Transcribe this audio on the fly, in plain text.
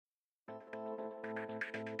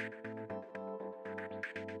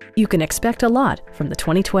You can expect a lot from the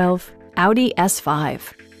 2012 Audi S5.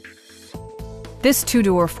 This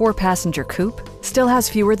two-door, four-passenger coupe still has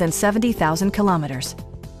fewer than 70,000 kilometers.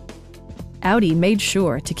 Audi made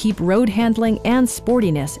sure to keep road handling and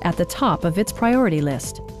sportiness at the top of its priority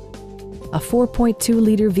list. A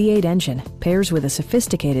 4.2-liter V8 engine pairs with a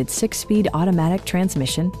sophisticated 6-speed automatic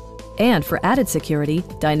transmission, and for added security,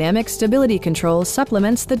 dynamic stability control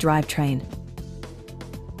supplements the drivetrain.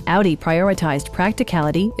 Audi prioritized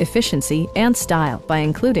practicality, efficiency, and style by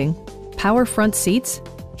including power front seats,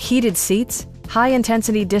 heated seats,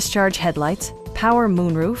 high-intensity discharge headlights, power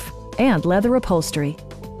moonroof, and leather upholstery.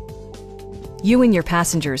 You and your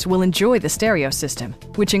passengers will enjoy the stereo system,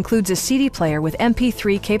 which includes a CD player with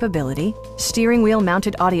MP3 capability, steering wheel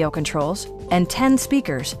mounted audio controls, and 10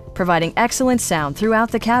 speakers, providing excellent sound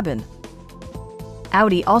throughout the cabin.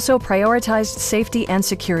 Audi also prioritized safety and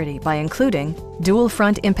security by including dual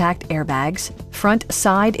front impact airbags, front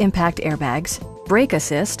side impact airbags, brake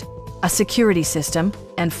assist, a security system,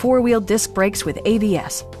 and four-wheel disc brakes with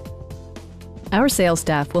ABS. Our sales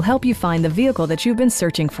staff will help you find the vehicle that you've been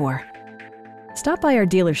searching for. Stop by our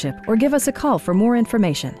dealership or give us a call for more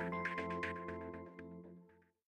information.